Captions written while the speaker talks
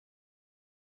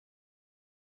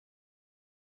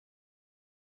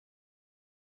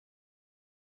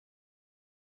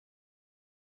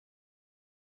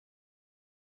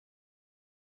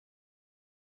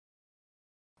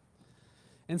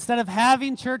Instead of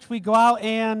having church, we go out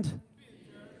and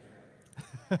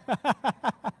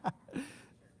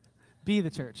be the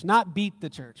church, not beat the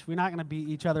church. We're not going to beat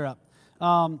each other up.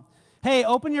 Hey,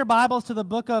 open your Bibles to the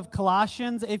book of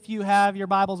Colossians if you have your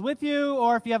Bibles with you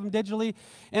or if you have them digitally.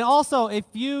 And also, if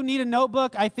you need a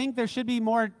notebook, I think there should be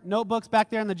more notebooks back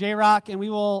there in the J-Rock, and we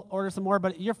will order some more.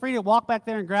 But you're free to walk back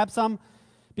there and grab some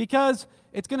because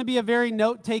it's going to be a very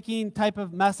note-taking type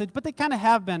of message, but they kind of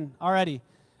have been already.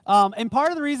 And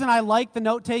part of the reason I like the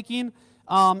note-taking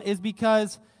is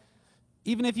because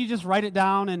even if you just write it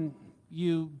down and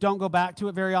you don't go back to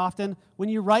it very often, when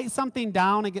you write something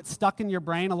down, it gets stuck in your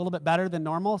brain a little bit better than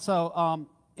normal. So,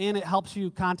 and it helps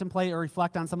you contemplate or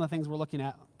reflect on some of the things we're looking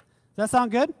at. Does that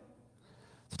sound good?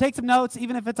 So take some notes,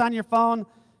 even if it's on your phone,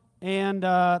 and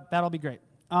that'll be great.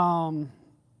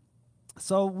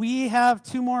 So we have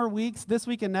 2 more weeks, this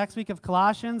week and next week, of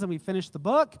Colossians, and we finished the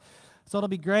book, so it'll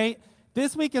be great.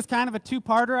 This week is kind of a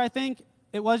 2-parter, I think.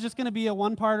 It was just going to be a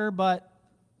 1-parter, but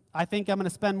I think I'm going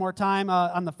to spend more time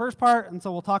on the first part, and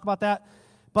so we'll talk about that.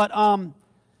 But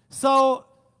so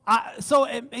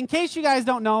in case you guys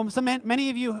don't know, many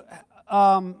of you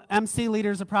MC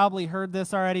leaders have probably heard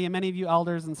this already, and many of you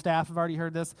elders and staff have already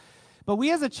heard this. But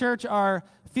we as a church are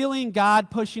feeling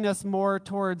God pushing us more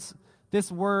towards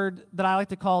this word that I like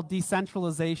to call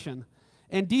decentralization.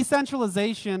 And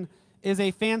decentralization is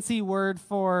a fancy word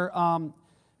for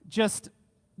just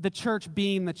the church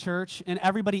being the church and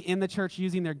everybody in the church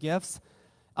using their gifts.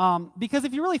 Because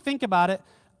if you really think about it,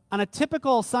 on a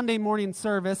typical Sunday morning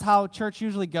service, how church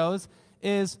usually goes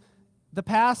is the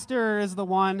pastor is the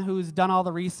one who's done all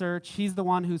the research. He's the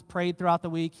one who's prayed throughout the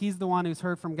week. He's the one who's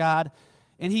heard from God.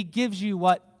 And he gives you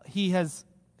what he has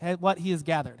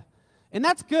gathered. And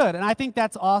that's good, and I think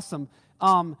that's awesome.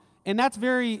 And that's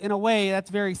in a way,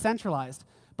 that's very centralized.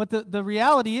 But the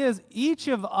reality is, each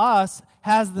of us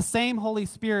has the same Holy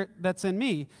Spirit that's in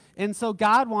me. And so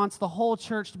God wants the whole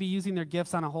church to be using their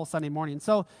gifts on a whole Sunday morning.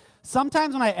 So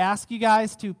sometimes when I ask you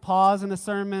guys to pause in a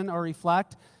sermon or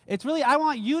reflect, it's really, I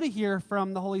want you to hear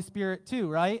from the Holy Spirit too,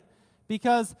 right?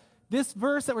 Because this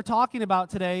verse that we're talking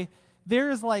about today,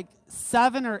 there's like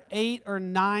 7 or 8 or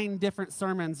 9 different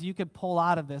sermons you could pull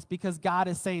out of this because God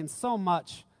is saying so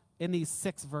much in these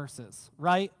 6 verses,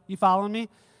 right? You following me?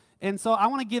 And so I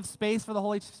want to give space for the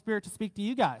Holy Spirit to speak to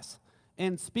you guys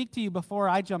and speak to you before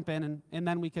I jump in, and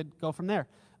then we could go from there.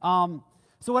 So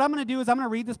what I'm going to do is I'm going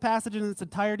to read this passage in its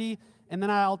entirety, and then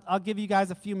I'll give you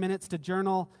guys a few minutes to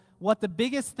journal what the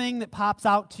biggest thing that pops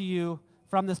out to you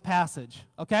from this passage,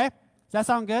 okay? Does that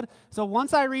sound good? So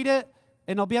once I read it,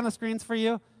 and it'll be on the screens for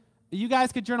you, you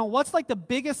guys could journal what's like the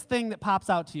biggest thing that pops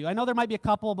out to you. I know there might be a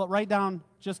couple, but write down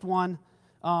just one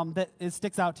that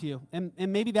sticks out to you. And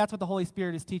maybe that's what the Holy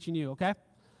Spirit is teaching you, okay?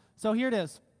 So here it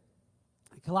is.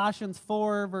 Colossians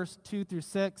 4, verse 2 through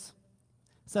 6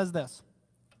 says this.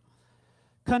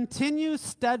 Continue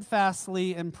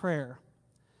steadfastly in prayer,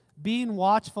 being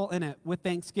watchful in it with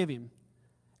thanksgiving.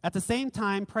 At the same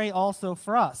time, pray also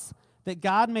for us, that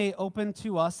God may open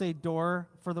to us a door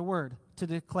for the word, to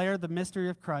declare the mystery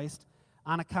of Christ,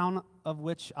 on account of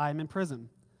which I am in prison,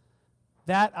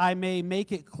 that I may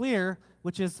make it clear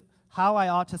which is how I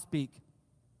ought to speak.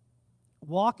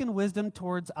 Walk in wisdom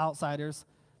towards outsiders,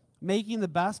 making the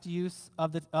best use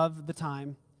of the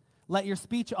time. Let your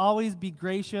speech always be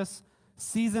gracious,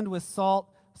 seasoned with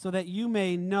salt, so that you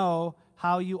may know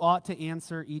how you ought to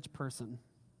answer each person.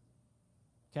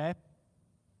 Okay?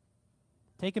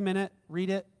 Take a minute, read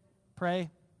it,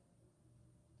 pray.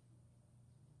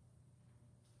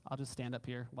 I'll just stand up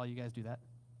here while you guys do that.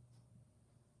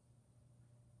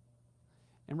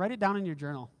 And write it down in your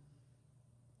journal.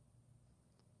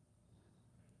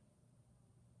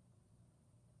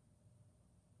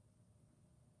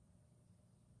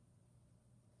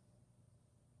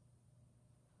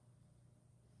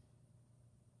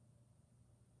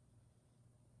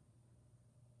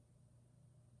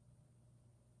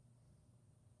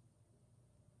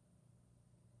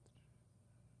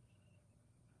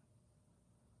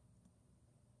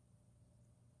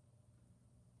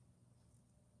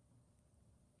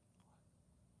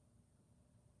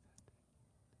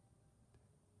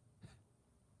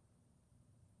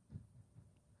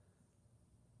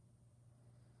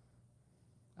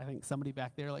 I think somebody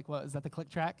back there, like, what, is that the click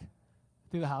track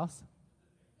through the house?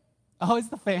 Oh, it's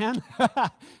the fan?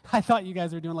 I thought you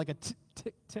guys were doing like a tick,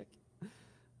 tick, tick.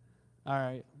 All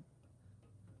right.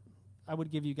 I would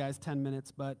give you guys 10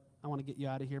 minutes, but I want to get you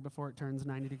out of here before it turns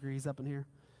 90 degrees up in here.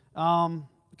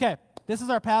 Okay, this is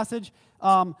our passage.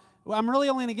 I'm really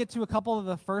only going to get to a couple of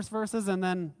the first verses, and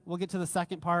then we'll get to the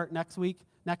second part next week,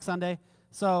 next Sunday.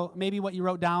 So maybe what you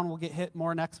wrote down will get hit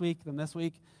more next week than this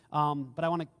week, but I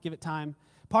want to give it time.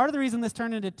 Part of the reason this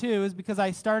turned into 2 is because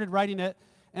I started writing it,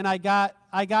 and I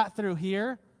got through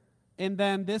here, and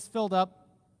then this filled up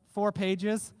 4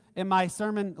 pages, and my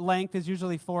sermon length is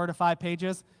usually 4 to 5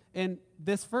 pages, and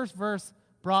this first verse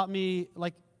brought me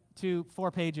like to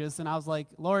 4 pages, and I was like,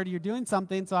 Lord, you're doing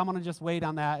something, so I'm going to just wait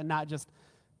on that and not just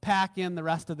pack in the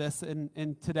rest of this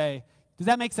in today. Does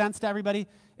that make sense to everybody?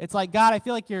 It's like, God, I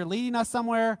feel like you're leading us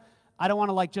somewhere. I don't want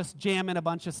to like just jam in a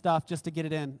bunch of stuff just to get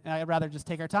it in. I'd rather just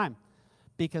take our time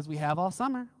because we have all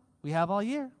summer. We have all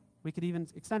year. We could even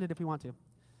extend it if we want to.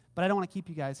 But I don't want to keep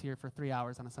you guys here for 3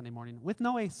 hours on a Sunday morning with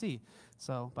no AC.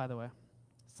 So, by the way.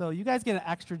 So you guys get an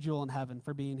extra jewel in heaven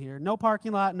for being here. No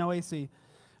parking lot, no AC.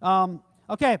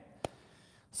 Okay.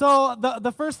 So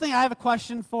the first thing I have a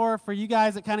question for you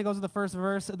guys, it kind of goes with the first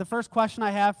verse. The first question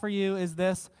I have for you is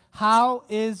this: how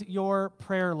is your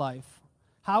prayer life?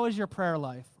 How is your prayer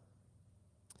life?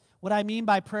 What I mean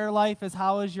by prayer life is,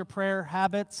 how is your prayer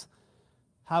habits?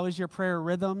 How is your prayer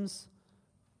rhythms?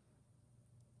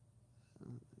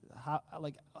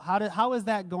 How is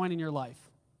that going in your life?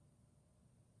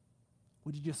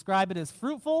 Would you describe it as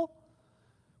fruitful?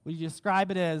 Would you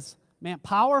describe it as, man,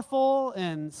 powerful?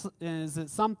 And is it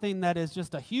something that is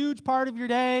just a huge part of your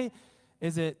day?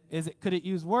 Could it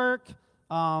use work?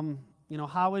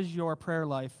 How is your prayer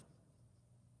life?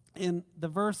 In the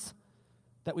verse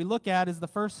that we look at is the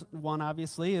first one,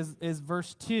 obviously, is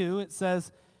verse 2. It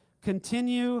says,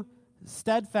 continue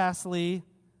steadfastly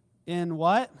in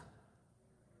what?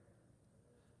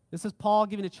 This is Paul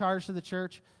giving a charge to the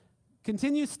church.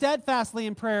 Continue steadfastly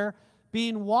in prayer,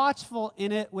 being watchful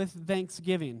in it with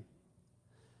thanksgiving.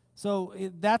 So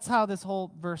that's how this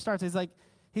whole verse starts. He's like,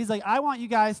 I want you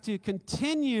guys to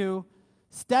continue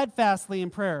steadfastly in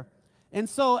prayer. And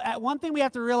so one thing we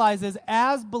have to realize is,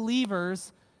 as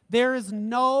believers, there is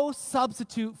no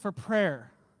substitute for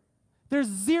prayer. There's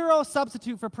zero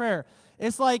substitute for prayer.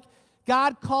 It's like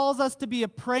God calls us to be a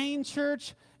praying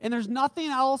church, and there's nothing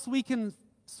else we can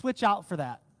switch out for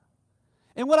that.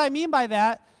 And what I mean by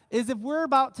that is, if we're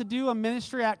about to do a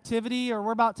ministry activity, or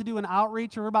we're about to do an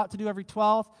outreach, or we're about to do every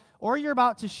 12th, or you're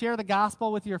about to share the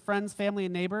gospel with your friends, family,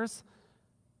 and neighbors,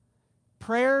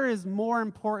 prayer is more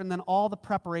important than all the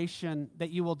preparation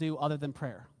that you will do other than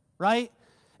prayer, right?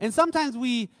 And sometimes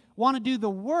we want to do the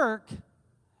work,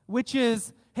 which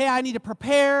is, hey, I need to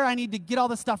prepare, I need to get all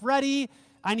this stuff ready,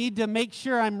 I need to make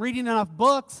sure I'm reading enough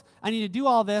books, I need to do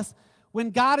all this,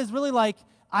 when God is really like,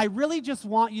 I really just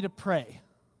want you to pray.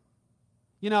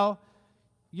 You're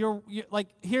like,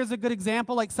 here's a good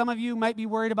example. Like, some of you might be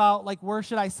worried about, like, where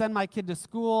should I send my kid to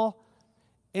school?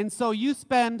 And so you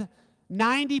spend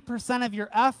 90% of your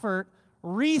effort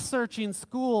researching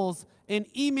schools and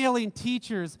emailing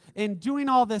teachers and doing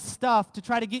all this stuff to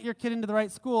try to get your kid into the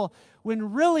right school,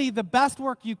 when really the best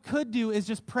work you could do is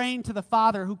just praying to the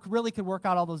Father, who really could work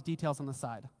out all those details on the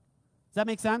side. Does that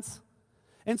make sense?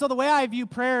 And so the way I view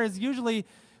prayer is usually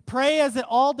pray as it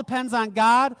all depends on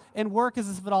God, and work as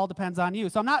if it all depends on you.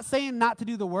 So I'm not saying not to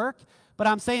do the work, but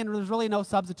I'm saying there's really no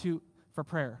substitute for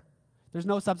prayer. There's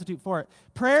no substitute for it.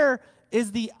 Prayer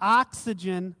is the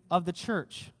oxygen of the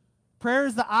church. Prayer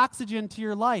is the oxygen to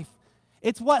your life.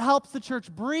 It's what helps the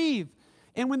church breathe.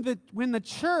 And when the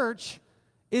church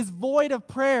is void of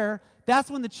prayer,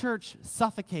 that's when the church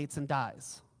suffocates and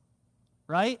dies.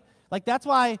 Right? Like, that's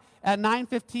why at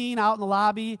 9:15 out in the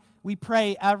lobby, we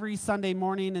pray every Sunday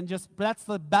morning, and that's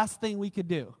the best thing we could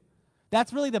do.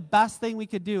 That's really the best thing we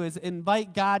could do, is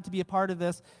invite God to be a part of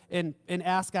this and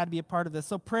ask God to be a part of this.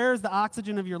 So prayer is the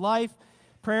oxygen of your life.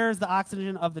 Prayer is the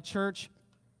oxygen of the church.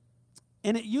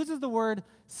 And it uses the word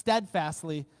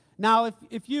steadfastly. Now,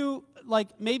 if you,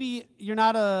 like, maybe you're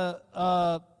not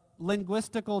a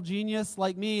linguistical genius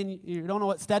like me and you don't know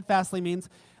what steadfastly means,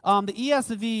 the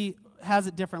ESV has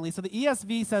it differently. So the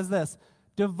ESV says this: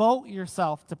 devote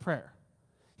yourself to prayer.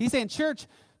 He's saying, church,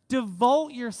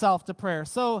 devote yourself to prayer.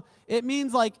 So it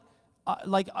means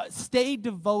stay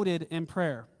devoted in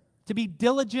prayer, to be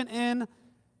diligent in,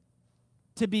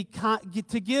 to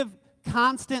give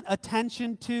constant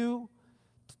attention to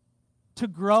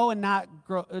grow and not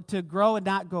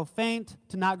go faint,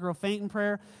 to not grow faint in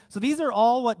prayer. So these are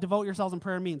all what devote yourselves in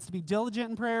prayer means: to be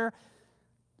diligent in prayer,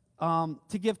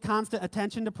 to give constant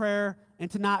attention to prayer,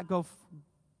 and to not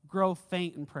grow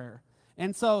faint in prayer.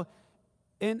 And so,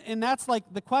 and that's like,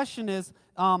 the question is,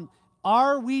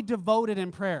 are we devoted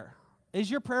in prayer? Is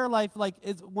your prayer life, like,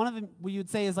 is one of them what you'd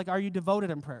say is, like, are you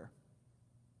devoted in prayer?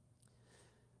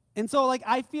 And so, like,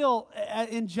 I feel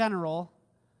in general,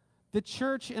 the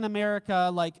church in America,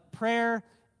 like, prayer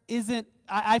isn't,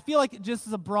 I feel like, just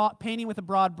as painting with a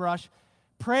broad brush,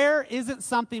 prayer isn't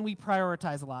something we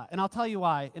prioritize a lot. And I'll tell you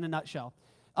why in a nutshell.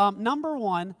 Number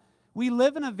one, we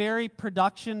live in a very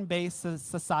production-based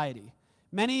society.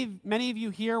 Many of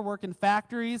you here work in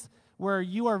factories where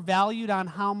you are valued on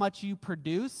how much you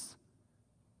produce,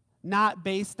 not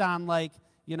based on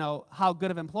how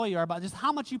good of an employee you are, but just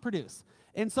how much you produce.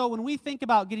 And so when we think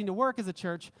about getting to work as a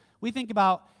church, we think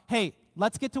about, hey,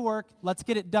 let's get to work, let's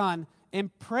get it done.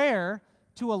 And prayer,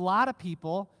 to a lot of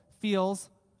people, feels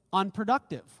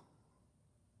unproductive,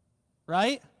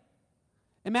 right?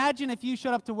 Imagine if you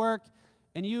showed up to work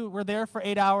and you were there for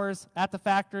 8 hours at the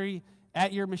factory,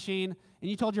 at your machine, and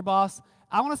you told your boss,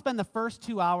 I want to spend the first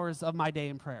 2 hours of my day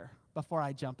in prayer before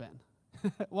I jump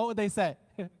in. What would they say?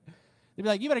 They'd be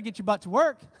like, you better get your butt to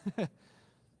work.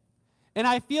 And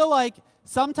I feel like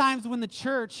sometimes when the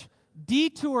church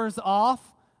detours off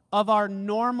of our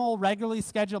normal, regularly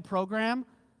scheduled program,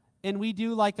 and we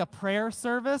do like a prayer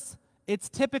service, it's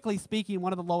typically speaking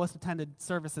one of the lowest attended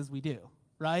services we do,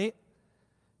 right?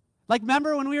 Like,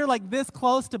 remember when we were like this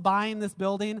close to buying this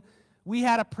building? We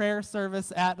had a prayer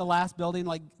service at the last building,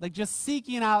 like just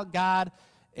seeking out God.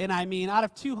 And I mean, out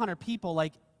of 200 people,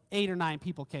 like 8 or 9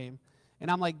 people came. And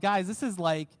I'm like, guys, this is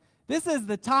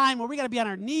the time where we got to be on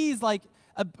our knees,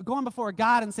 going before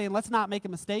God and saying, let's not make a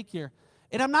mistake here.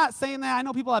 And I'm not saying that. I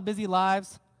know people have busy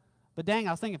lives, but dang,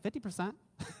 I was thinking 50%.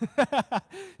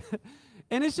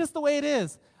 And it's just the way it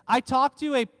is. I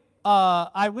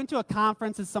went to a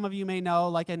conference, as some of you may know,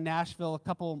 like in Nashville a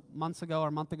couple months ago or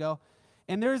a month ago.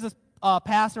 And there's this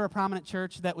pastor of a prominent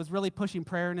church that was really pushing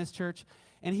prayer in his church.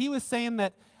 And he was saying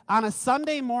that on a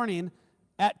Sunday morning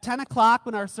at 10 o'clock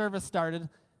when our service started,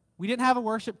 we didn't have a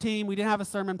worship team. We didn't have a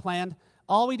sermon planned.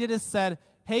 All we did is said,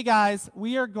 hey, guys,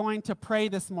 we are going to pray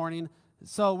this morning.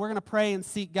 So we're going to pray and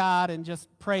seek God and just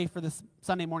pray for this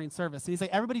Sunday morning service. And he's like,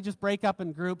 everybody just break up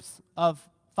in groups of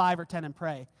 5 or 10 and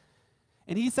pray.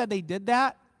 And he said they did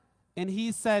that. And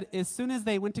he said as soon as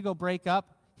they went to go break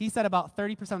up, he said about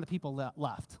 30% of the people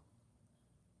left.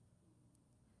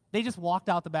 They just walked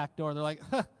out the back door. They're like,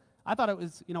 I thought it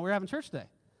was, we were having church today.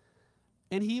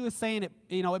 And he was saying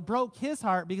it broke his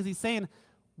heart because he's saying,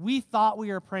 we thought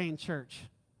we were praying church.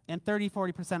 And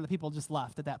 30-40% of the people just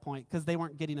left at that point because they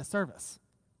weren't getting a service,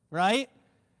 right?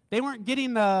 They weren't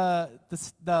getting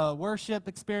the worship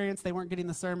experience. They weren't getting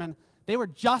the sermon. They were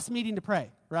just meeting to pray,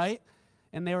 right?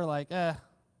 And they were like,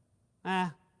 And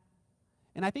I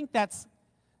think that's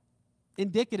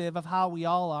indicative of how we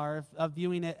all are, of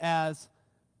viewing it as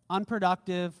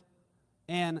unproductive.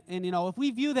 And if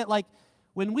we view that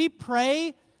when we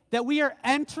pray, that we are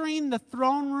entering the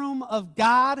throne room of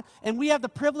God, and we have the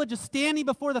privilege of standing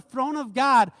before the throne of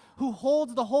God who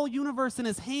holds the whole universe in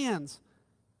his hands.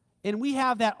 And we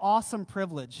have that awesome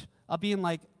privilege of being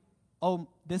like, oh,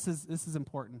 this is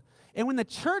important. And when the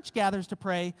church gathers to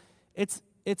pray, it's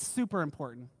super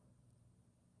important.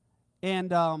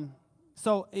 And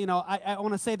so, I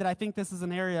want to say that I think this is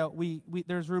an area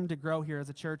there's room to grow here as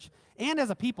a church and as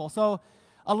a people. So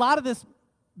a lot of this,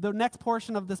 the next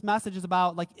portion of this message is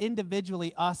about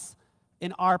individually us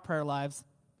in our prayer lives,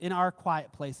 in our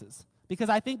quiet places. Because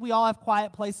I think we all have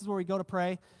quiet places where we go to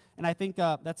pray, and I think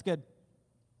that's good.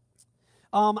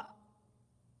 I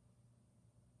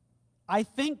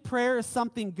think prayer is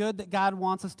something good that God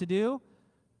wants us to do,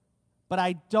 but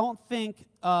I don't think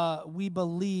we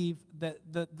believe that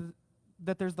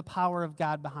there's the power of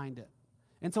God behind it.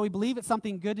 And so we believe it's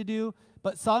something good to do,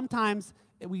 but sometimes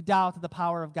we doubt that the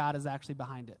power of God is actually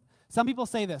behind it. Some people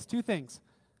say this, 2 things.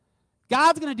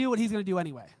 God's going to do what he's going to do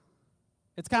anyway.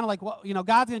 It's kind of like,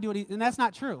 God's going to do and that's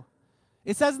not true.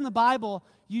 It says in the Bible,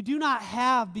 you do not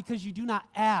have because you do not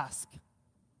ask.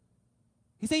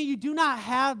 He's saying you do not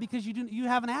have because you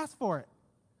haven't asked for it.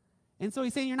 And so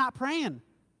he's saying you're not praying.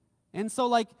 And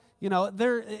so it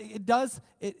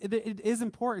is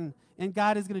important, and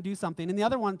God is going to do something. And the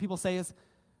other one people say is,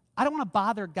 I don't want to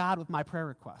bother God with my prayer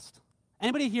request.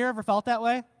 Anybody here ever felt that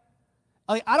way?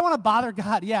 I don't want to bother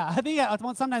God. Yeah, I think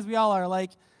sometimes we all are I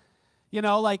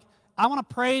want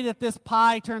to pray that this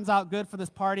pie turns out good for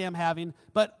this party I'm having,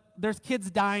 but there's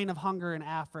kids dying of hunger in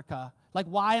Africa.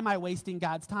 Why am I wasting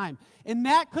God's time? And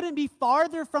that couldn't be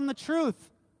farther from the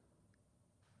truth.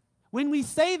 When we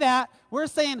say that, we're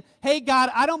saying, hey,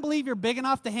 God, I don't believe you're big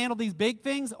enough to handle these big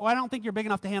things, or I don't think you're big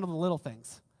enough to handle the little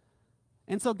things.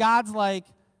 And so God's like,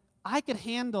 I could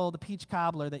handle the peach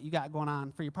cobbler that you got going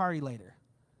on for your party later.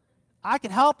 I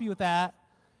could help you with that,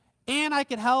 and I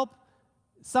could help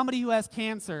somebody who has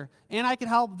cancer, and I could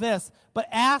help this. But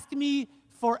ask me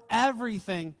for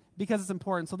everything because it's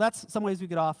important. So that's some ways we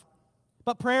get off.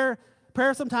 But prayer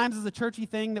sometimes is a churchy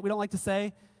thing that we don't like to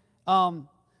say.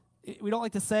 we don't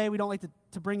like to say, we don't like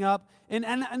to bring up. And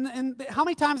how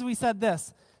many times have we said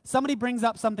this? Somebody brings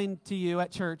up something to you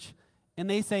at church, and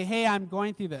they say, hey, I'm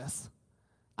going through this.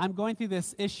 I'm going through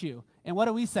this issue. And what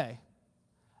do we say?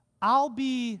 I'll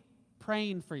be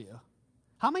praying for you.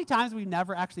 How many times have we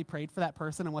never actually prayed for that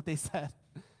person and what they said?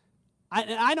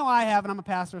 I know I have, and I'm a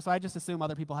pastor, so I just assume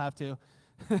other people have too.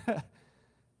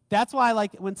 That's why,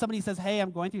 like, when somebody says, hey,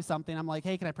 I'm going through something, I'm like,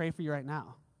 hey, can I pray for you right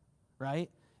now? Right?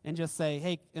 And just say,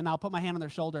 hey, and I'll put my hand on their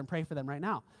shoulder and pray for them right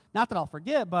now. Not that I'll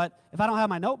forget, but if I don't have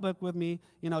my notebook with me,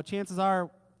 chances are,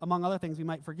 among other things, we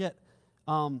might forget.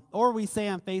 Or we say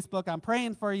on Facebook, I'm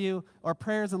praying for you, or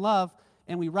prayers and love,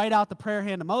 and we write out the prayer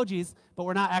hand emojis, but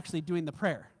we're not actually doing the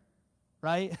prayer,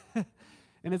 right?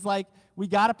 And it's like, we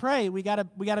got to pray. We got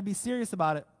to be serious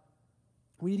about it.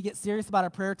 We need to get serious about our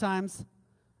prayer times.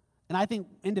 And I think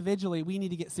individually, we need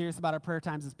to get serious about our prayer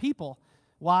times as people.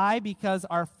 Why? Because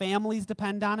our families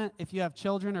depend on it. If you have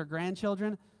children or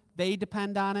grandchildren, they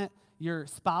depend on it. Your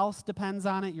spouse depends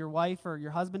on it. Your wife or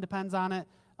your husband depends on it.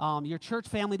 Your church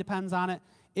family depends on it.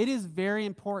 It is very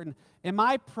important. And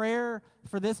my prayer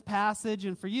for this passage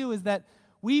and for you is that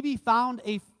we be found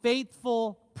a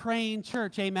faithful praying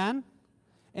church. Amen?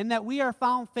 And that we are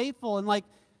found faithful. And like,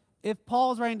 if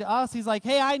Paul's writing to us, he's like,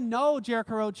 hey, I know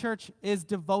Jericho Road Church is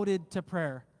devoted to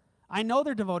prayer. I know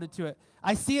they're devoted to it.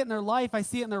 I see it in their life. I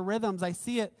see it in their rhythms. I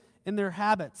see it in their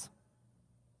habits.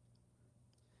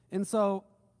 And so,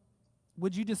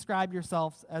 would you describe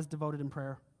yourselves as devoted in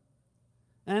prayer?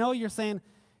 And I know you're saying,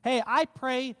 hey, I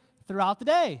pray throughout the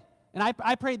day. And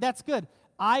I pray, that's good.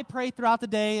 I pray throughout the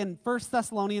day, and 1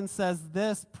 Thessalonians says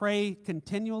this, pray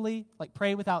continually, like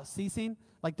pray without ceasing.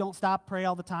 Like don't stop, pray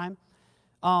all the time.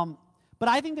 But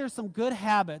I think there's some good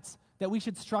habits that we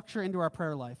should structure into our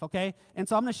prayer life, okay? And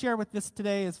so I'm going to share with this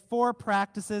today is 4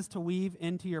 practices to weave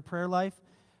into your prayer life.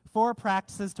 4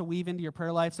 practices to weave into your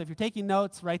prayer life. So if you're taking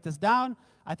notes, write this down.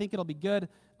 I think it'll be good.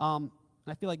 And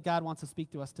I feel like God wants to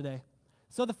speak to us today.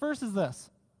 So the first is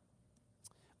this.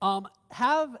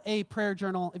 Have a prayer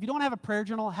journal. If you don't have a prayer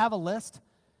journal, have a list.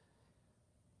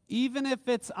 Even if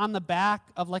it's on the back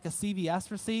of like a CVS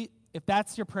receipt, if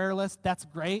that's your prayer list, that's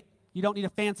great. You don't need a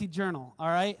fancy journal, all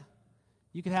right?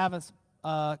 You could have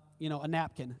a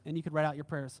napkin, and you could write out your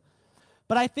prayers.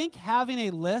 But I think having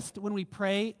a list when we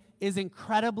pray is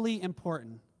incredibly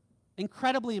important.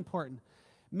 Incredibly important.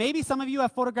 Maybe some of you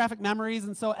have photographic memories,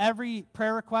 and so every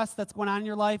prayer request that's going on in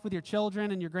your life with your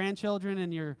children and your grandchildren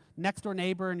and your next-door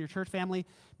neighbor and your church family,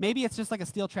 maybe it's just like a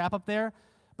steel trap up there,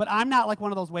 but I'm not like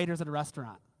one of those waiters at a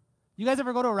restaurant. You guys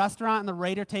ever go to a restaurant and the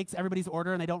waiter takes everybody's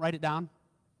order and they don't write it down?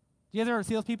 Do you guys ever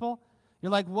see those people?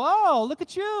 You're like, whoa, look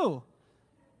at you.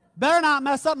 Better not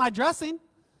mess up my dressing,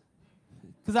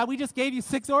 because we just gave you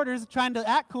 6 orders trying to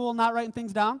act cool, not writing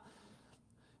things down.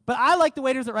 But I like the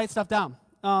waiters that write stuff down.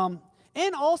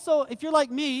 And also, if you're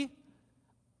like me,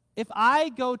 if I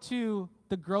go to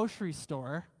the grocery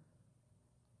store,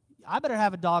 I better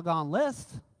have a doggone list,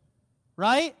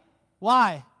 right?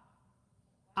 Why?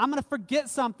 I'm going to forget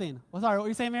something. Sorry, what were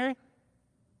you saying, Mary?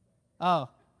 Oh.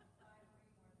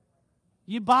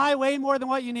 You buy way more than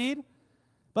what you need?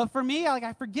 But for me,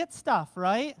 I forget stuff,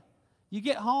 right? You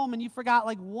get home and you forgot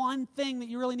like one thing that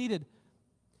you really needed.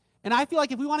 And I feel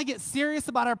like if we want to get serious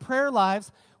about our prayer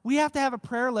lives, we have to have a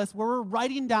prayer list where we're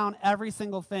writing down every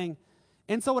single thing.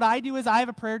 And so what I do is I have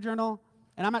a prayer journal,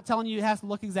 and I'm not telling you it has to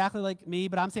look exactly like me,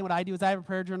 but I'm saying what I do is I have a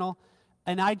prayer journal,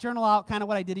 and I journal out kind of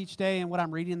what I did each day and what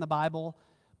I'm reading in the Bible.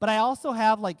 But I also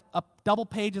have like double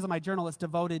pages of my journal that's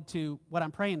devoted to what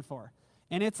I'm praying for.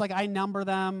 And it's like I number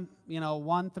them,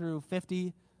 1 through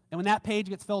 50. And when that page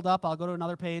gets filled up, I'll go to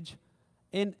another page.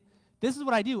 And this is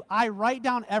what I do. I write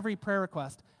down every prayer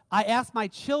request. I ask my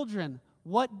children,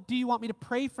 what do you want me to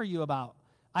pray for you about?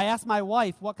 I ask my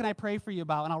wife, what can I pray for you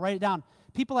about? And I'll write it down.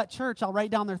 People at church, I'll write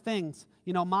down their things.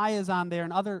 Maya's on there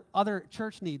and other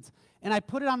church needs. And I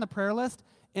put it on the prayer list,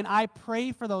 and I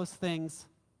pray for those things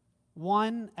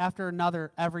one after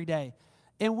another every day.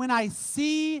 And when I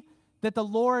see that the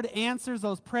Lord answers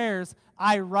those prayers,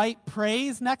 I write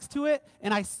praise next to it,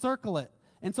 and I circle it.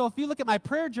 And so if you look at my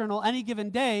prayer journal any given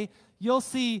day, you'll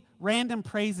see random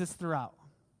praises throughout,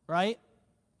 right?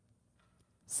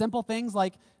 Simple things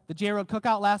like the J-Road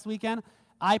Cookout last weekend.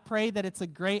 I pray that it's a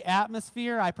great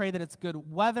atmosphere. I pray that it's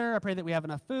good weather. I pray that we have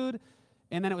enough food.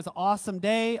 And then it was an awesome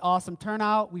day, awesome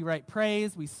turnout. We write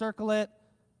praise. We circle it,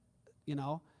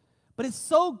 But it's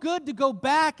so good to go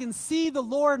back and see the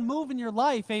Lord move in your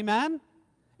life, amen?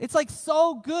 It's like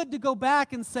so good to go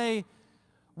back and say,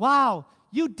 wow,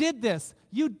 you did this,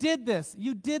 you did this,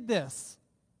 you did this.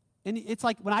 And it's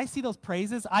like when I see those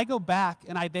praises, I go back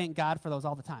and I thank God for those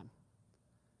all the time.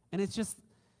 And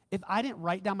if I didn't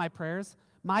write down my prayers,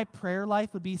 my prayer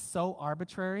life would be so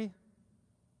arbitrary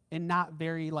and not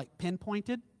very like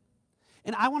pinpointed.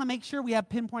 And I want to make sure we have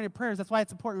pinpointed prayers. That's why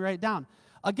it's important to write it down.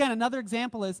 Again, another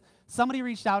example is somebody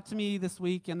reached out to me this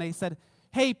week and they said,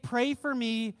 hey, pray for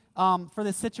me for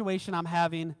the situation I'm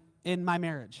having in my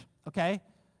marriage, okay?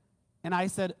 And I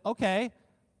said, okay,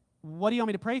 what do you want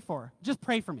me to pray for? Just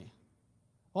pray for me.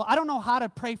 Well, I don't know how to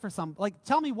pray for some. Like,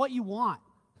 tell me what you want.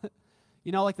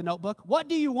 You know, like the Notebook. What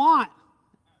do you want?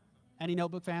 Any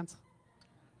Notebook fans?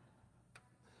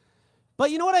 But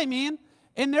you know what I mean?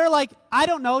 And they're like, I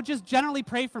don't know, just generally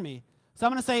pray for me. So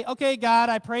I'm going to say, okay, God,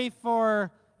 I pray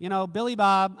for, Billy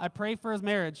Bob. I pray for his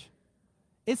marriage.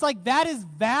 It's like that is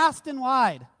vast and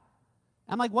wide.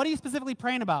 I'm like, what are you specifically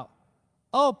praying about?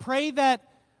 Oh, pray that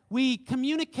we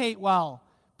communicate well.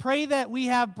 Pray that we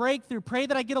have breakthrough. Pray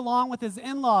that I get along with his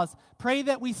in-laws. Pray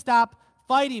that we stop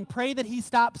fighting. Pray that he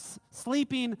stops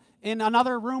sleeping in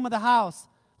another room of the house.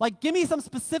 Like, give me some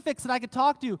specifics that I could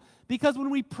talk to. Because when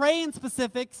we pray in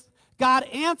specifics, God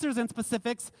answers in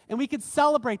specifics, and we could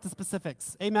celebrate the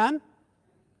specifics. Amen?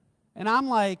 And I'm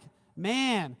like,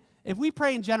 man, if we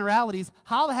pray in generalities,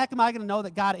 how the heck am I going to know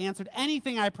that God answered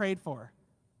anything I prayed for?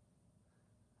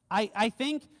 I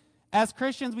think as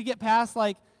Christians, we get past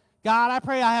like, God, I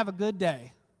pray I have a good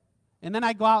day. And then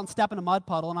I go out and step in a mud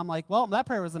puddle, and I'm like, well, that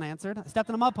prayer wasn't answered. I stepped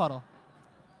in a mud puddle.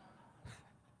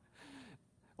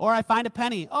 Or I find a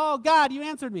penny. Oh, God, you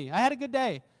answered me. I had a good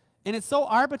day. And it's so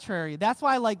arbitrary. That's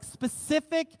why, like,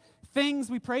 specific things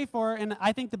we pray for, and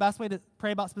I think the best way to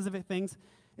pray about specific things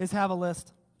is have a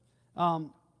list. And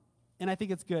I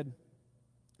think it's good.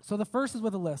 So the first is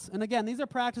with a list. And again, these are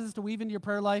practices to weave into your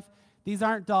prayer life. These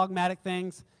aren't dogmatic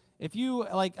things. If you,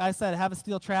 like I said, have a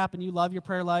steel trap and you love your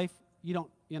prayer life, you don't,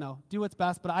 do what's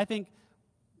best. But I think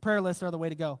prayer lists are the way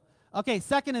to go. Okay,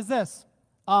 second is this.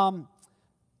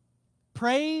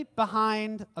 Pray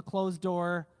behind a closed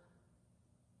door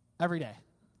every day.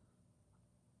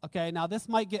 Okay, now this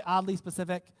might get oddly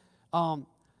specific.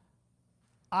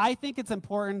 I think it's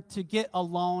important to get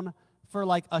alone for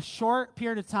like a short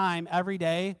period of time every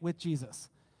day with Jesus.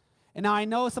 And now I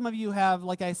know some of you have,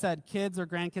 like I said, kids or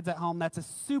grandkids at home. That's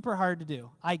super hard to do.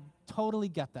 I totally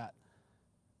get that.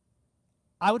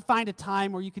 I would find a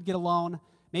time where you could get alone.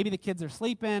 Maybe the kids are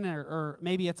sleeping, or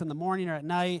maybe it's in the morning or at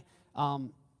night.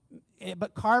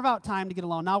 But carve out time to get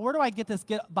alone. Now, where do I get this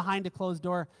get behind a closed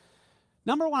door?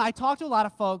 Number one, I talk to a lot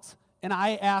of folks, and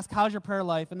I ask, how's your prayer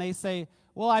life? And they say,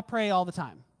 well, I pray all the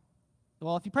time.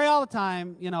 Well, if you pray all the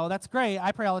time, that's great.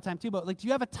 I pray all the time too. But, like, do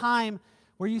you have a time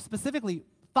where you specifically,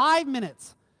 5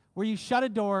 minutes, where you shut a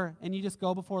door and you just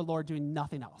go before the Lord doing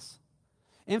nothing else?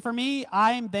 And for me,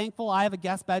 I am thankful. I have a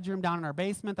guest bedroom down in our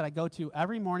basement that I go to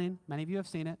every morning. Many of you have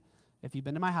seen it. If you've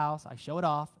been to my house, I show it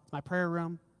off. It's my prayer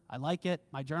room. I like it.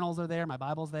 My journals are there. My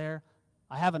Bible's there.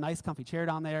 I have a nice, comfy chair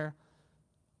down there.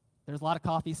 There's a lot of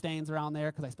coffee stains around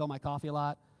there because I spill my coffee a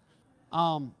lot.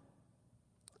 I'm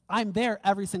there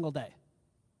every single day.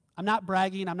 I'm not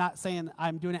bragging. I'm not saying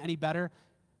I'm doing it any better.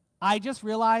 I just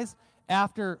realized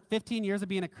after 15 years of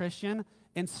being a Christian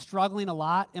and struggling a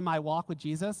lot in my walk with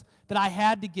Jesus that I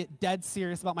had to get dead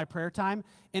serious about my prayer time.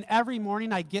 And every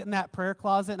morning I get in that prayer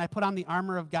closet and I put on the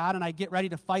armor of God and I get ready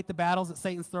to fight the battles that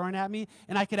Satan's throwing at me,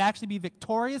 and I could actually be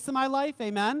victorious in my life.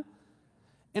 Amen?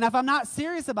 And if I'm not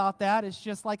serious about that, it's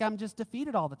just like I'm just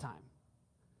defeated all the time.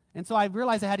 And so I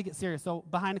realized I had to get serious. So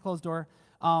behind a closed door.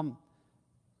 And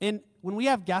when we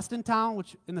have guests in town,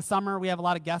 which in the summer we have a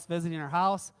lot of guests visiting our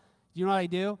house, do you know what I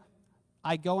do?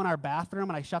 I go in our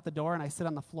bathroom and I shut the door and I sit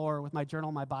on the floor with my journal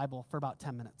and my Bible for about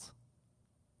 10 minutes.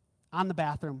 On the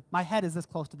bathroom. My head is this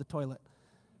close to the toilet.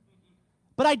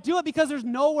 But I do it because there's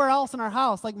nowhere else in our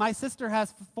house. Like, my sister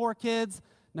has 4 kids.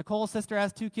 Nicole's sister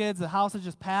has 2 kids. The house is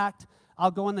just packed. I'll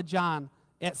go in the John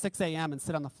at 6 a.m. and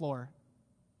sit on the floor.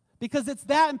 Because it's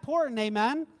that important,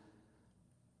 amen?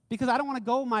 Because I don't want to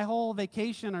go my whole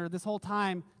vacation or this whole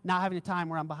time not having a time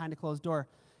where I'm behind a closed door.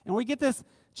 And we get this,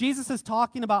 Jesus is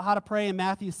talking about how to pray in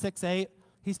Matthew 6:8.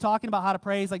 He's talking about how to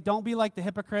pray. He's like, don't be like the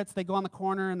hypocrites. They go on the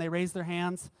corner and they raise their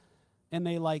hands and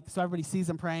they so everybody sees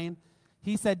them praying.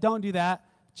 He said, don't do that.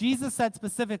 Jesus said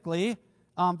specifically,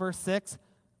 verse 6,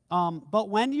 but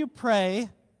when you pray,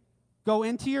 go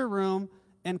into your room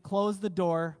and close the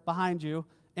door behind you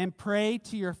and pray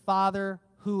to your Father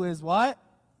who is what?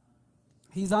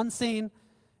 He's unseen.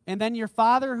 And then your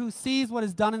Father who sees what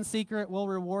is done in secret will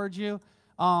reward you.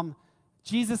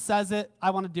 Jesus says it,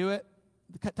 I want to do it,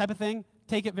 type of thing.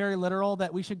 Take it very literal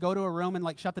that we should go to a room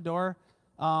and shut the door.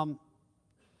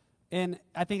 And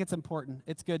I think it's important.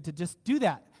 It's good to just do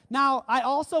that. Now, I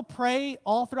also pray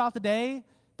all throughout the day.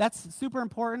 That's super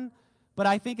important. But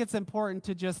I think it's important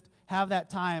to just have that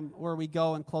time where we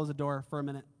go and close a door for a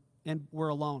minute and we're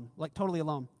alone, like totally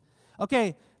alone.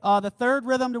 Okay, the third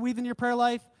rhythm to weave in your prayer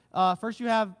life, first you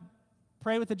have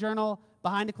pray with a journal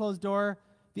behind a closed door.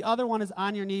 The other one is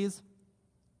on your knees.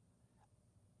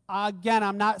 Again,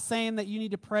 I'm not saying that you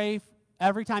need to pray.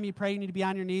 Every time you pray, you need to be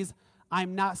on your knees.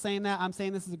 I'm not saying that. I'm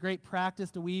saying this is a great practice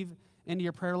to weave into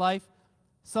your prayer life.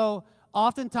 So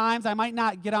oftentimes, I might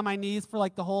not get on my knees for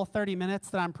like the whole 30 minutes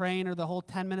that I'm praying or the whole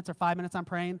 10 minutes or 5 minutes I'm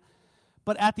praying.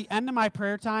 But at the end of my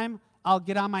prayer time, I'll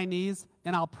get on my knees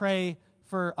and I'll pray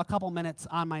for a couple minutes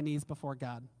on my knees before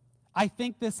God. I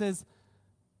think this is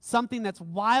something that's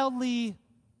wildly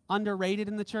underrated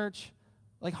in the church.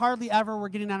 Like hardly ever we're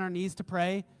getting on our knees to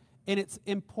pray, and it's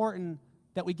important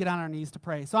that we get on our knees to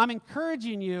pray. So I'm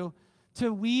encouraging you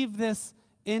to weave this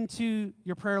into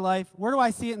your prayer life. Where do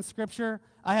I see it in Scripture?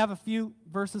 I have a few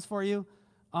verses for you.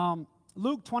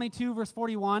 Luke 22, verse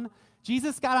 41,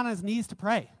 Jesus got on his knees to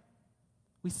pray.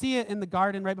 We see it in the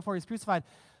garden right before he's crucified.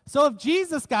 So if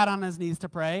Jesus got on his knees to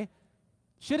pray,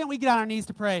 shouldn't we get on our knees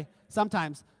to pray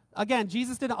sometimes? Again,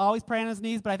 Jesus didn't always pray on his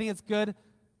knees, but I think it's good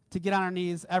to get on our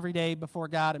knees every day before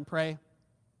God and pray.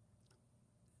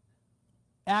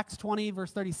 Acts 20,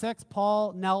 verse 36,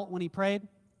 Paul knelt when he prayed.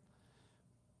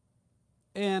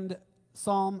 And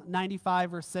Psalm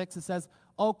 95, verse 6, it says,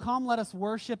 "Oh, come, let us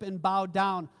worship and bow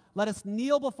down. Let us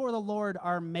kneel before the Lord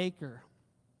our Maker."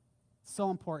 So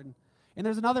important. And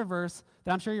there's another verse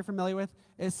that I'm sure you're familiar with.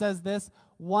 It says this,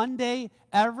 "One day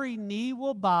every knee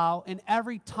will bow and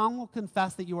every tongue will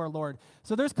confess that you are Lord."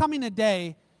 So there's coming a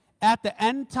day at the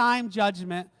end time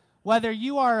judgment, whether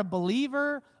you are a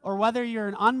believer or whether you're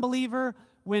an unbeliever,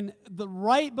 when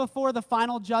right before the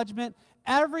final judgment,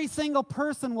 every single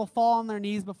person will fall on their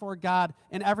knees before God,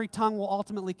 and every tongue will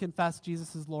ultimately confess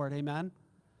Jesus is Lord. Amen?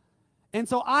 And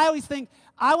so I always think,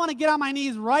 I want to get on my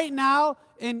knees right now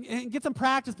and get some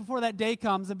practice before that day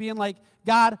comes and being like,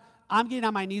 God, I'm getting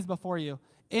on my knees before you.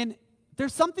 And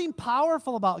there's something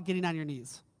powerful about getting on your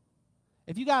knees.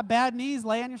 If you got bad knees,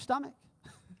 lay on your stomach.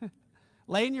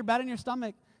 Lay in your bed on your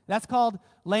stomach. That's called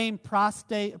laying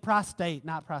prostrate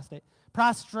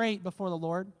before the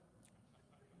Lord.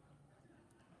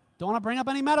 Don't want to bring up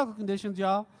any medical conditions,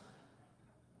 y'all.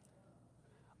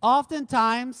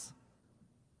 Oftentimes,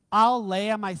 I'll lay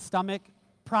on my stomach,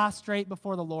 prostrate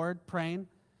before the Lord, praying.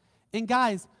 And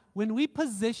guys, when we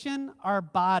position our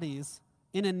bodies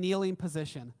in a kneeling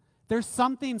position, there's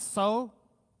something so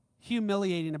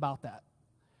humiliating about that.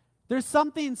 There's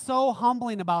something so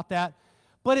humbling about that,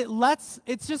 but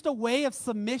it's just a way of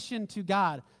submission to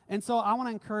God. And so I want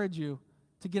to encourage you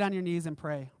to get on your knees and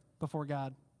pray before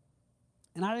God.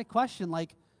 And I had a question,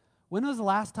 like, when was the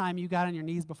last time you got on your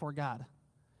knees before God?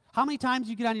 How many times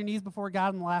did you get on your knees before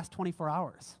God in the last 24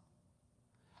 hours?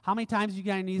 How many times did you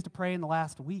get on your knees to pray in the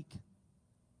last week?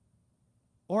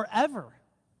 Or ever?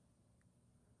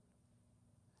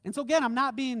 And so again, I'm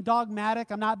not being dogmatic,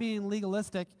 I'm not being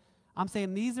legalistic. I'm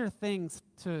saying these are things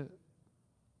to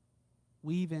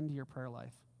weave into your prayer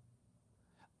life.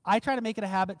 I try to make it a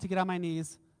habit to get on my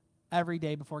knees every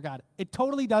day before God. It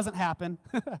totally doesn't happen,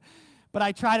 but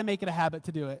I try to make it a habit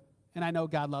to do it. And I know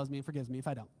God loves me and forgives me if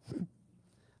I don't.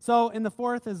 So, and the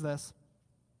fourth is this,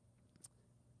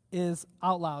 is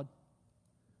out loud.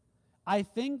 I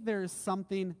think there's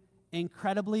something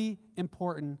incredibly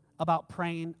important about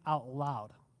praying out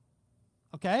loud.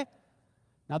 Okay?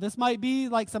 Now, this might be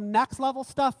like some next level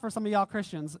stuff for some of y'all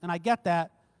Christians, and I get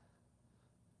that.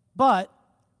 But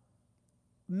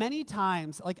many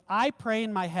times, like I pray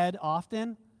in my head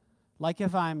often, like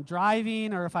if I'm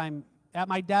driving or if I'm at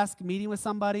my desk meeting with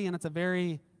somebody and it's a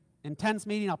very intense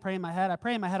meeting, I'll pray in my head. I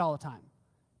pray in my head all the time.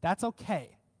 That's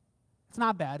okay. It's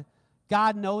not bad.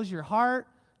 God knows your heart.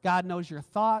 God knows your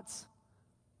thoughts.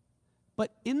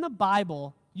 But in the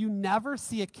Bible, you never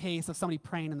see a case of somebody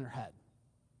praying in their head.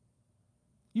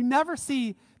 You never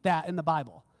see that in the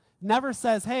Bible. It never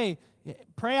says, hey,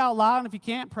 pray out loud, and if you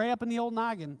can't, pray up in the old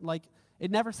noggin. Like,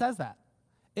 it never says that.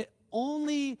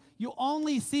 You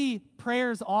only see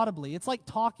prayers audibly. It's like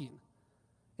talking.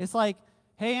 It's like,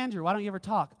 hey, Andrew, why don't you ever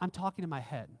talk? I'm talking in my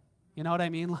head. You know what I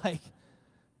mean? Like,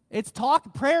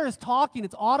 prayer is talking.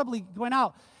 It's audibly going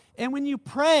out. And when you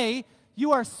pray,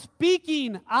 you are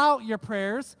speaking out your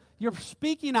prayers. You're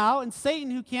speaking out, and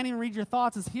Satan, who can't even read your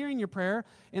thoughts, is hearing your prayer.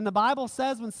 And the Bible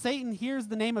says when Satan hears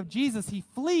the name of Jesus, he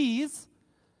flees.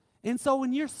 And so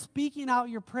when you're speaking out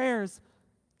your prayers,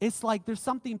 it's like there's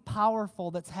something powerful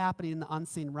that's happening in the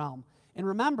unseen realm. And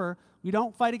remember, we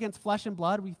don't fight against flesh and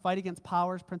blood. We fight against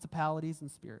powers, principalities, and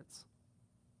spirits.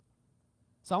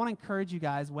 So I want to encourage you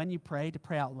guys, when you pray, to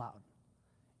pray out loud.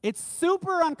 It's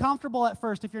super uncomfortable at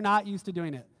first if you're not used to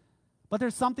doing it. But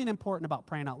there's something important about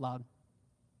praying out loud.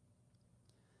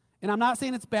 And I'm not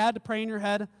saying it's bad to pray in your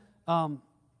head.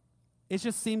 It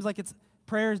just seems like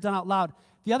prayer is done out loud.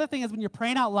 The other thing is when you're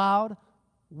praying out loud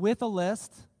with a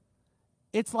list,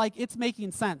 it's like it's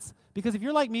making sense. Because if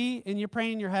you're like me and you're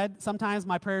praying in your head, sometimes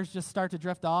my prayers just start to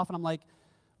drift off, and I'm like,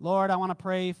 Lord, I want to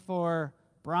pray for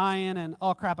Brian, and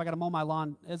oh crap, I got to mow my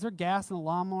lawn. Is there gas in the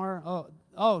lawnmower?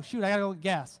 Oh shoot, I got to go get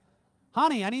gas.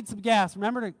 Honey, I need some gas. I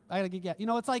got to get gas.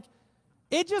 It's like,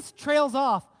 it just trails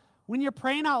off. When you're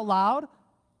praying out loud,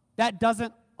 that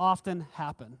doesn't often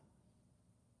happen.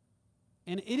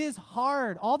 And it is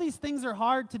hard. All these things are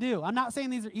hard to do. I'm not saying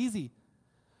these are easy.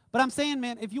 But I'm saying,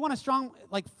 man, if you want a strong,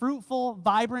 fruitful,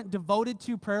 vibrant, devoted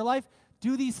to prayer life,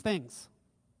 do these things.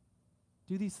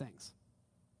 Do these things.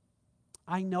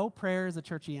 I know prayer is a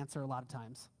churchy answer a lot of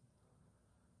times.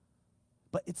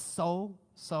 But it's so,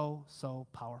 so, so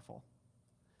powerful.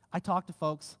 I talk to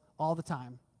folks all the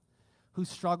time who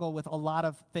struggle with a lot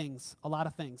of things,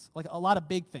 like a lot of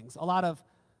big things, a lot of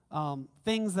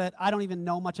things that I don't even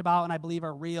know much about and I believe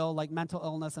are real, like mental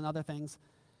illness and other things.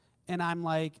 And I'm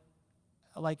like,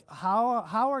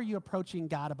 how are you approaching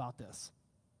God about this?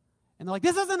 And they're like,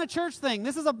 this isn't a church thing.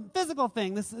 This is a physical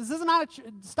thing. This is not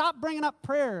stop bringing up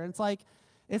prayer. And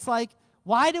it's like,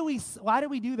 why do we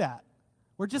do that?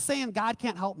 We're just saying God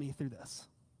can't help me through this.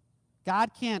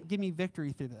 God can't give me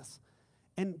victory through this.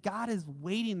 And God is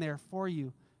waiting there for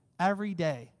you every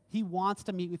day. He wants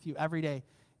to meet with you every day.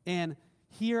 And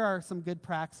here are some good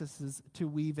practices to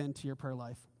weave into your prayer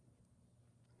life.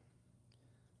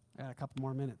 I got a couple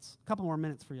more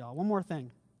minutes for y'all. One more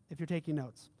thing, if you're taking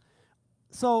notes.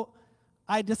 So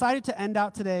I decided to end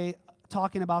out today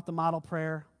talking about the model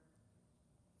prayer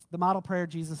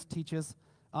Jesus teaches,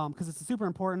 because it's super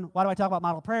important. Why do I talk about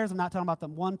model prayers? I'm not talking about the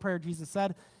one prayer Jesus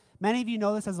said. Many of you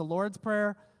know this as the Lord's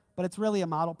Prayer, but it's really a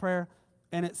model prayer.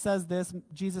 And it says this,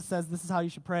 Jesus says this is how you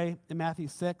should pray in Matthew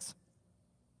 6.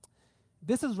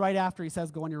 This is right after he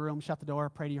says, go in your room, shut the door,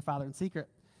 pray to your Father in secret.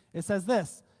 It says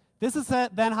this is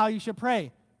then how you should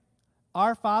pray.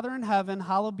 Our Father in heaven,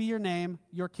 hallowed be your name.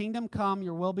 Your kingdom come,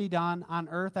 your will be done on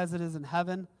earth as it is in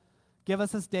heaven. Give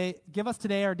us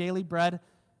today our daily bread,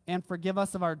 and forgive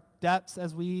us of our debts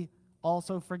as we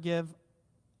also forgive.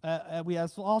 We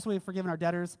have forgiven our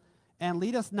debtors, and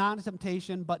lead us not into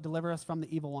temptation, but deliver us from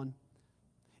the evil one.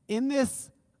 In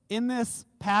this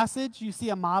passage, you see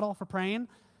a model for praying,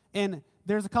 and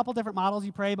there's a couple different models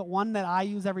you pray, but one that I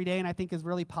use every day and I think is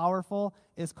really powerful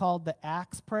is called the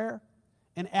Acts prayer.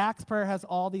 And Acts prayer has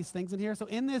all these things in here. So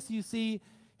in this, you see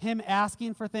him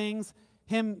asking for things,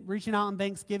 him reaching out in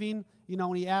thanksgiving.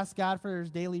 When he asks God for his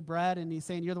daily bread and he's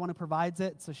saying, you're the one who provides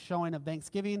it, it's a showing of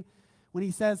thanksgiving. When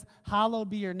he says, hallowed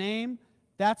be your name,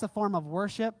 that's a form of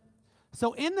worship.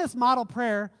 So in this model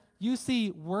prayer, you see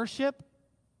worship,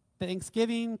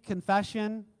 thanksgiving,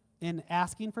 confession, and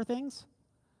asking for things.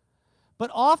 But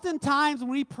oftentimes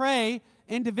when we pray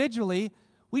individually,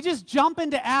 we just jump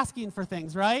into asking for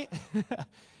things, right?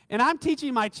 And I'm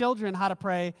teaching my children how to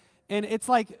pray, and it's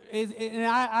like,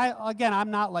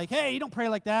 I'm not like, hey, you don't pray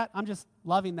like that. I'm just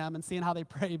loving them and seeing how they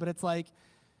pray, but it's like,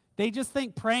 they just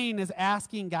think praying is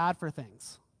asking God for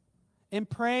things. And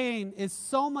praying is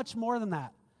so much more than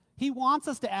that. He wants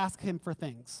us to ask him for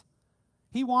things.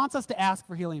 He wants us to ask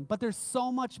for healing, but there's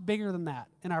so much bigger than that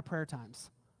in our prayer times.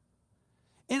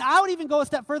 And I would even go a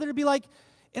step further to be like,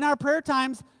 in our prayer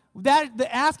times, that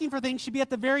the asking for things should be at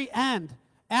the very end,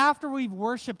 after we've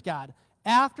worshiped God,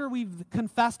 after we've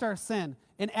confessed our sin,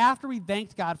 and after we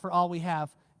thanked God for all we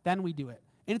have, then we do it.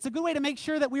 And it's a good way to make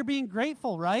sure that we're being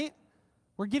grateful, right?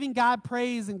 We're giving God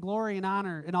praise and glory and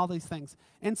honor and all these things.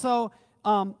 And so,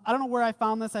 I don't know where I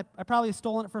found this. I probably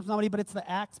stolen it from somebody, but it's the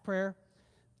Acts prayer.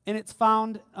 And it's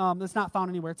found, it's not found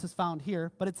anywhere, it's just found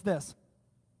here, but it's this.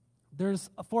 There's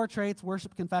 4 traits: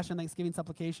 worship, confession, thanksgiving,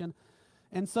 supplication.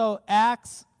 And so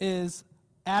Acts is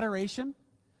adoration.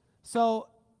 So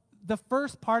the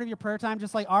first part of your prayer time,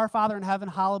 just like our Father in heaven,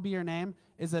 hallowed be your name,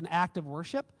 is an act of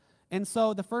worship. And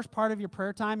so the first part of your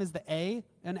prayer time is the A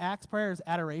in Acts prayer is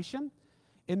adoration.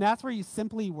 And that's where you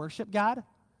simply worship God.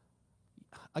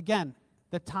 Again,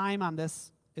 the time on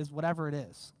this is whatever it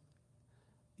is.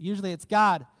 Usually it's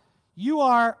God, you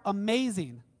are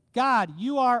amazing. God,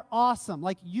 you are awesome.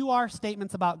 Like, you are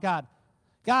statements about God.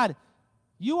 God,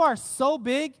 you are so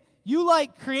big, you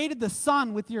created the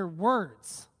sun with your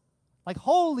words. Like,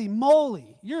 holy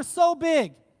moly, you're so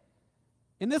big.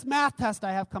 And this math test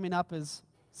I have coming up is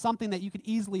something that you could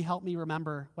easily help me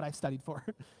remember what I've studied for.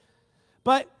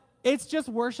 But it's just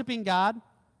worshiping God.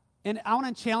 And I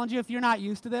want to challenge you, if you're not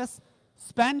used to this,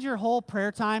 spend your whole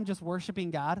prayer time just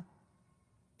worshiping God.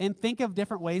 And think of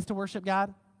different ways to worship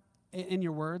God in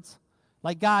your words.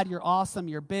 Like, God, you're awesome,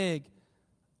 you're big.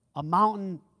 A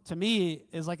mountain, to me,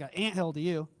 is like an anthill to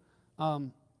you.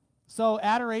 So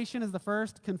adoration is the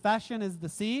first. Confession is the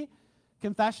C.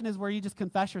 Confession is where you just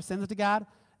confess your sins to God.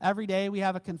 Every day we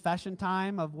have a confession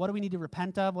time of what do we need to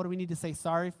repent of, what do we need to say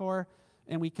sorry for,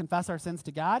 and we confess our sins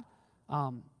to God,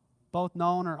 both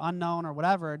known or unknown or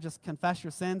whatever. Just confess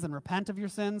your sins and repent of your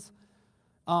sins.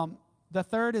 The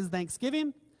third is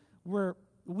thanksgiving, where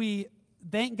we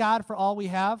thank God for all we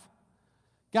have.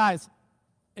 Guys,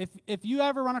 if you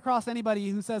ever run across anybody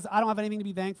who says, I don't have anything to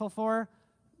be thankful for,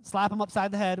 slap them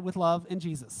upside the head with love and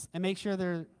Jesus, and make sure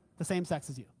they're the same sex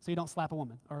as you, so you don't slap a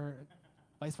woman, or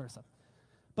vice versa.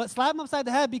 But slap them upside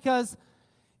the head, because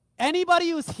anybody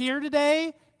who's here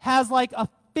today has like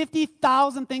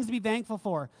 50,000 things to be thankful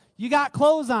for. You got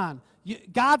clothes on.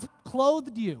 God's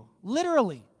clothed you,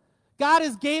 literally. God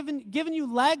has given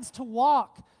you legs to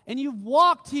walk, and you've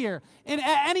walked here. And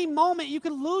at any moment, you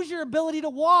could lose your ability to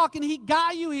walk, and He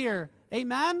got you here.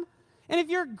 Amen? And if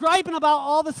you're griping about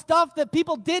all the stuff that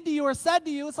people did to you or said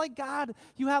to you, it's like, God,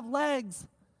 you have legs,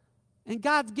 and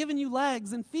God's given you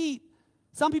legs and feet.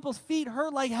 Some people's feet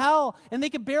hurt like hell, and they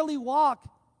can barely walk.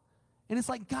 And it's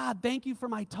like, God, thank you for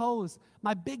my toes.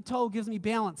 My big toe gives me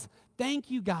balance.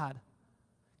 Thank you, God.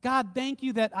 God, thank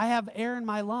you that I have air in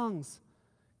my lungs.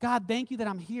 God, thank you that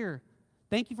I'm here.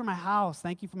 Thank you for my house.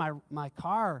 Thank you for my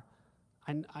car.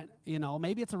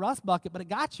 Maybe it's a rust bucket, but it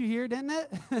got you here, didn't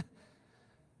it?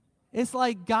 It's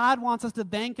like God wants us to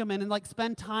thank Him and like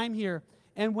spend time here.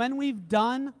 And when we've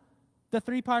done the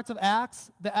 3 parts of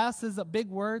Acts, the S is a big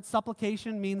word.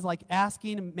 Supplication means like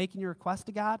asking and making your request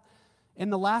to God. And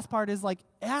the last part is like,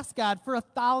 ask God for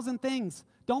 1,000 things.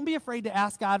 Don't be afraid to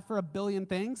ask God for 1 billion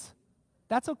things.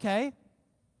 That's okay.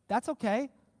 That's okay.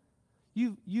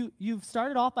 You've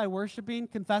started off by worshiping,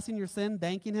 confessing your sin,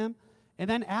 thanking Him, and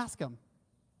then ask Him.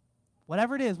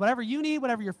 Whatever it is, whatever you need,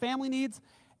 whatever your family needs,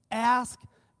 ask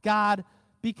God,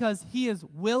 because He is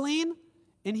willing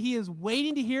and He is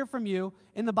waiting to hear from you.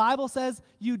 And the Bible says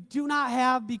you do not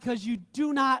have because you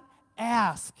do not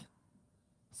ask.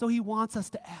 So He wants us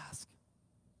to ask.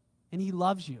 And He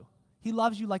loves you. He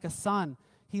loves you like a son.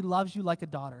 He loves you like a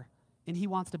daughter. And He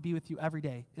wants to be with you every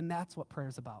day. And that's what prayer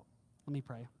is about. Let me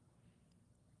pray.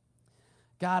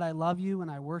 God, I love you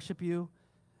and I worship you.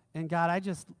 And God, I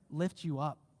just lift you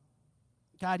up.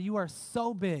 God, you are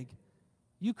so big.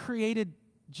 You created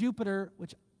Jupiter,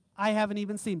 which I haven't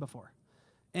even seen before.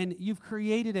 And you've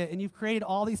created it, and you've created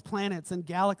all these planets and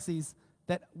galaxies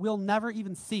that we'll never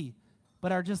even see,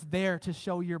 but are just there to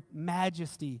show your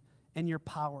majesty and your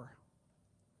power.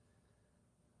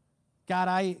 God,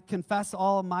 I confess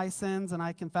all of my sins, and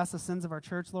I confess the sins of our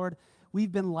church, Lord.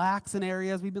 We've been lax in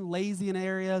areas. We've been lazy in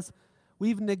areas.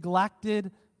 We've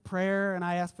neglected prayer, and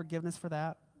I ask forgiveness for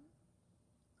that.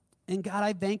 And God,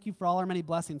 I thank you for all our many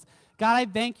blessings. God, I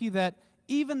thank you that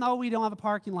even though we don't have a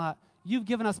parking lot, you've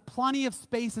given us plenty of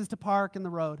spaces to park in the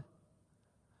road.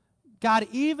 God,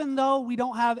 even though we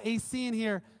don't have AC in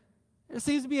here, there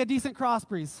seems to be a decent cross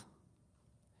breeze.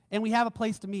 And we have a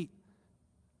place to meet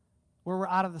where we're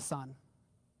out of the sun.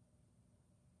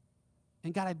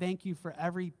 And God, I thank you for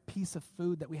every piece of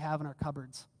food that we have in our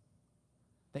cupboards,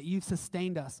 that you've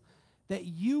sustained us, that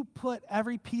you put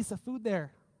every piece of food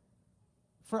there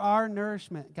for our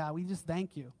nourishment. God, we just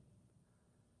thank you.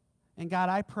 And God,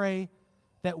 I pray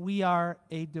that we are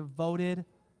a devoted,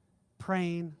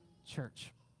 praying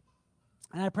church.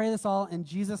 And I pray this all in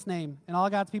Jesus' name. And all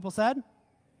God's people said,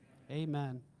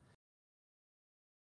 amen.